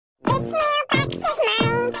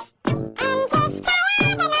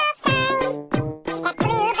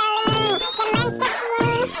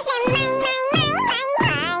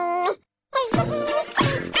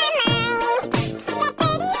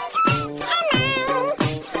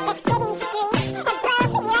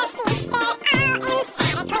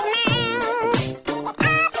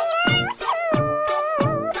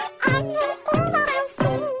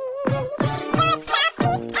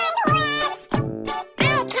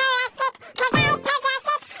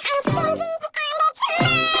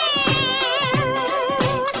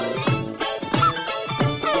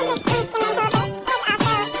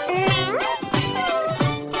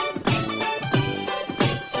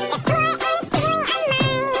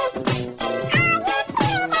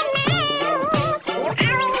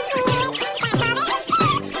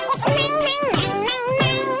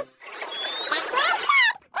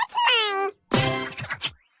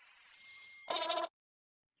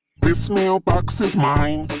This mailbox is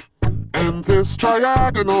mine, and this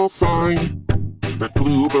triagonal sign. That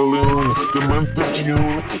blue balloon, the month of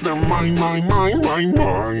June, they're mine, mine, mine, mine,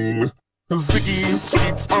 mine. Ziggy's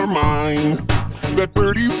sweets are mine. That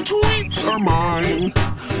birdie's tweets are mine.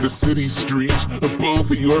 The city streets, both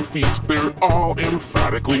of your feet, they're all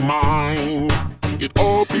emphatically mine. It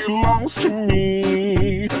all belongs to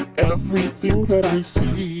me, everything that I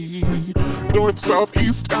see. North, south,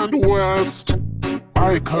 east, and west.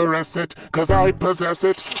 I caress it, 'cause I possess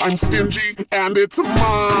it. I'm stingy, and it's mine.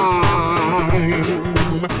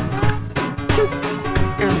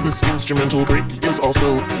 And this instrumental break is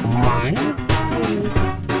also mine.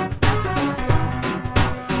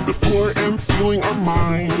 The floor and ceiling are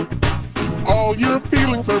mine. All your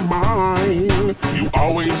feelings are mine. You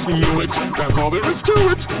always knew it, that's all there is to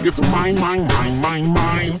it. It's mine, mine, mine, mine,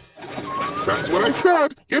 mine. That's what I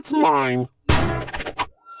said, it's mine.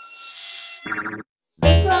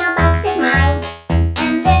 This mailbox is mine,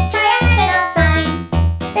 and this triagonal sign.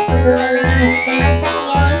 The blue balloon,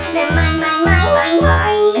 the month of June, they're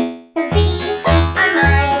mine, mine, mine, mine, mine. The Ziggy's sweets are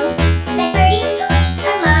mine. The birdie's tweets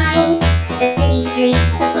are mine. The city streets,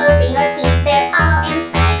 the both of your feet, they're all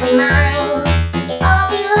emphatically mine.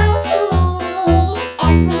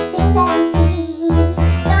 It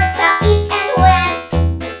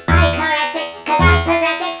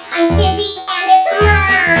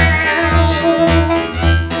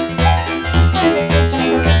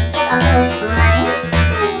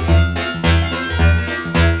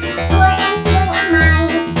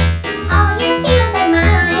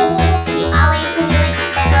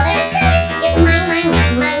belongs to me,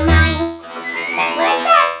 everything that I see.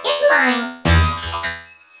 North, south,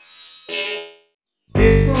 east, and west. I caress it,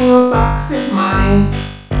 'cause I possess it. I'm stingy, and it's mine. This mailbox is mine,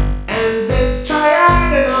 and this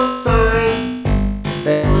triagonal sign.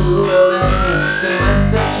 That blue balloon, the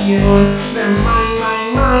month of June, they're mine,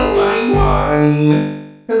 mine, mine, mine, mine.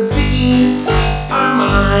 The Ziggy's sweets are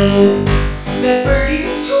mine. The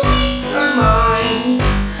birdie's tweets are mine.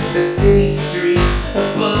 The city streets,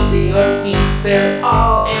 above your feet, they're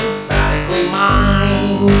all emphatically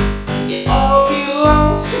mine. It all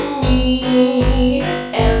belongs to me,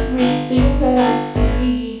 everything that I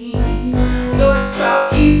see. North,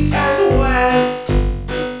 south, east, and west.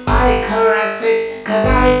 I caress it, 'cause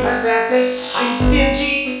I possess it. I'm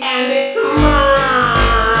stingy, and it's mine.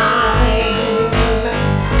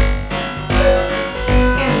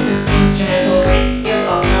 And this instrumental break is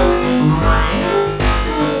also mine.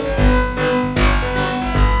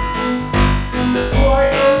 The floor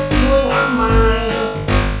and ceiling are mine.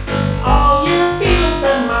 All your feelings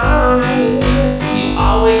are mine. You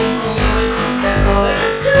always knew it, that's all there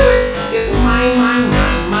is to it. It's mine, mine,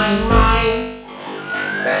 mine, mine, mine.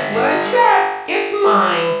 That's what I said, it's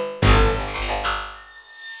mine.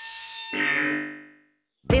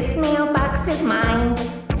 This mailbox is mine,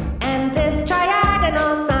 and this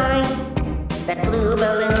triagonal sign. That blue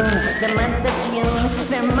balloon, the month of June,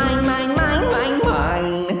 they're mine, mine, mine, mine,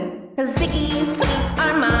 mine. Ziggy's sweets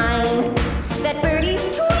are mine. That birdie's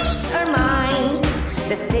tweets are mine.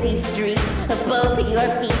 The city streets, both of your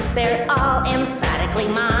feet, they're all emphatically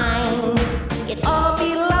mine. It all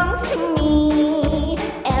belongs to me,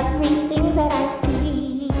 everything that I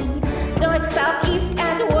see. North, south, east,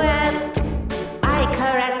 and west. I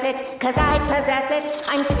caress it, 'cause I possess it.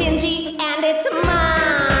 I'm stingy, and it's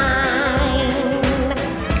mine.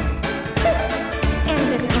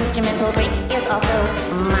 And this instrumental break is also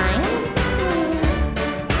mine.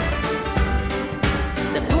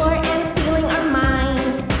 The floor and ceiling are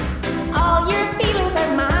mine. All your feelings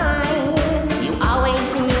are mine. You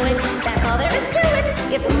always knew it, that's all there is to it.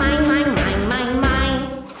 It's mine, mine, mine, mine, mine.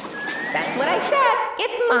 That's what I said,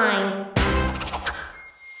 it's mine.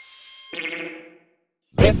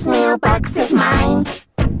 This This mailbox is mine,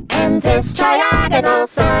 and this triagonal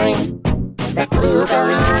sign. That blue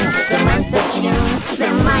balloon, the month of June,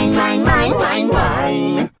 they're mine, mine, mine, mine,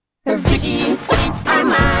 mine. The Ziggy's sweets are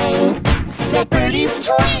mine. That birdie's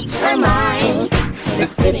tweets are mine. The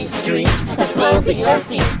city streets, the both of your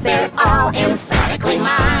feet, they're all emphatically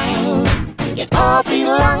mine. It all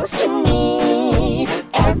belongs to me,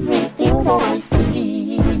 everything that I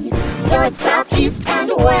see. North, south, east, and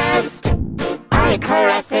west, I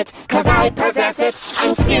caress it, 'cause I possess it.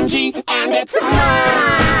 I'm stingy, and it's mine.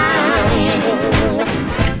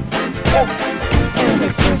 And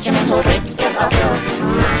this instrumental break is also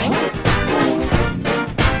mine.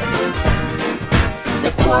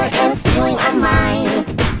 The floor and ceiling are mine.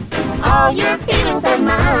 All your feelings are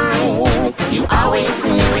mine. You always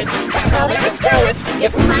knew it, that's all there is to it.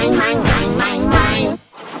 It's mine, mine, mine, mine, mine.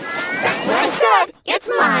 That's what I said, it's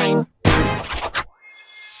mine.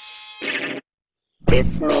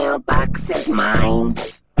 This mailbox is mine,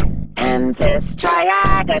 and this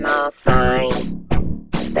triagonal sign.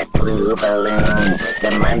 That blue balloon,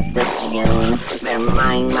 the month of June, they're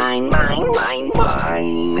mine, mine, mine, mine,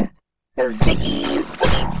 mine. The Ziggy's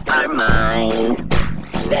sweets are mine.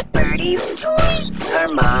 That birdie's tweets are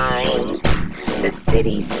mine. The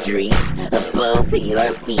city streets, both of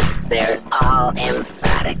your feet, they're all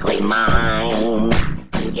emphatically mine.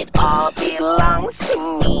 It all belongs to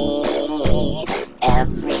me,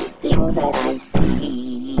 everything that I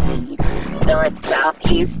see. North, south,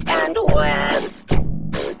 east, and west,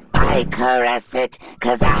 I caress it,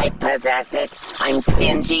 'cause I possess it. I'm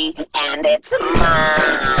stingy, and it's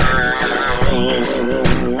mine.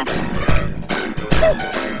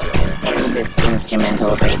 And this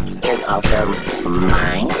instrumental break is also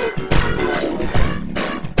mine.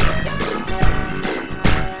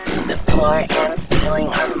 The floor and ceiling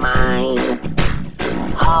are mine.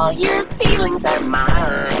 All your feelings are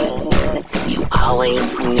mine. You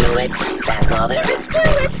always knew it, that's all there is to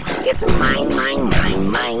it. It's mine, mine, mine,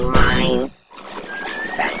 mine, mine.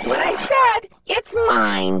 That's what I said, it's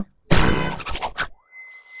mine.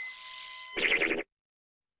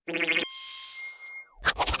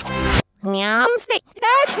 Nyam, stick,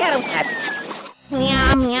 that's yellow step.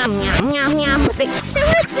 Nyam, nyam, nyam, nyam, nyam, stick,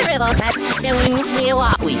 still cereal step, still in see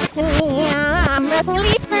what we. Nyam,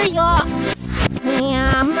 rasnily for you.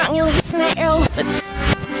 Nyam, rasnily snake elf.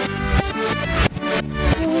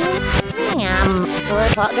 Nyam,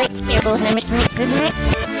 was all sick, here goes no sneaks in it.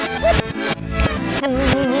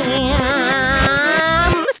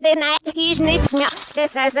 Nyam, still night, he's needs me,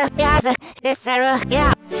 this as a piazza, this a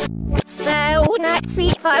rock. So not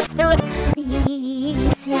see faster.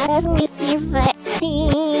 Yes, with your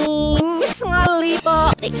smally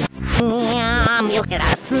body. You'll get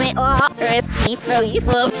off me or it's from you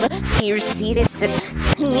love. Steers see this.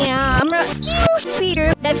 Rusty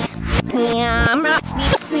cedar. Rusty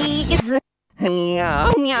sees.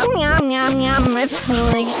 Yum, yum, yum, yum, yum.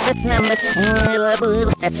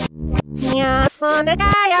 Yes, on the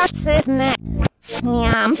guy I'm sitting at.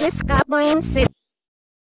 Yum, this goblin sit.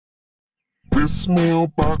 This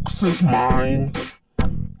mailbox is mine,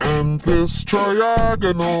 and this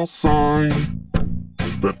triagonal sign.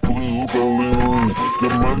 That blue balloon, the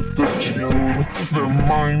month of June, they're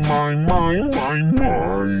mine, mine, mine, mine,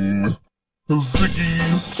 mine. The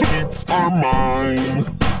Ziggy's sweets are mine.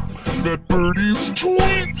 That birdie's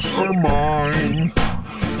tweets are mine.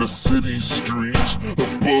 The city streets,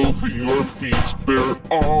 both of your feet, they're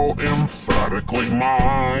all emphatically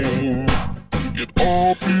mine. It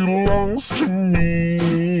all belongs to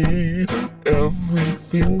me,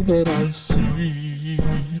 everything that I see.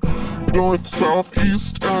 North, south,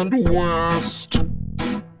 east, and west,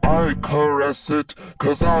 I caress it,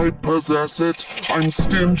 'cause I possess it. I'm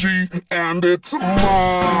stingy, and it's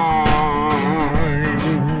mine.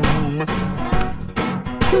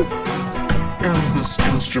 And this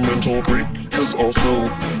instrumental break is also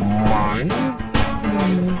mine.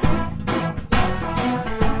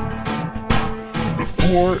 The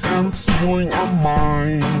floor and ceiling are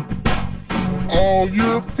mine. All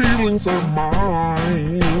your feelings are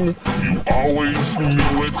mine. You always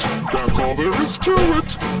knew it, that's all there is to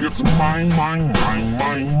it. It's mine, mine, mine,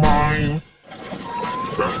 mine, mine.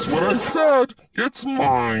 That's what I said, it's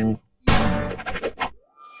mine.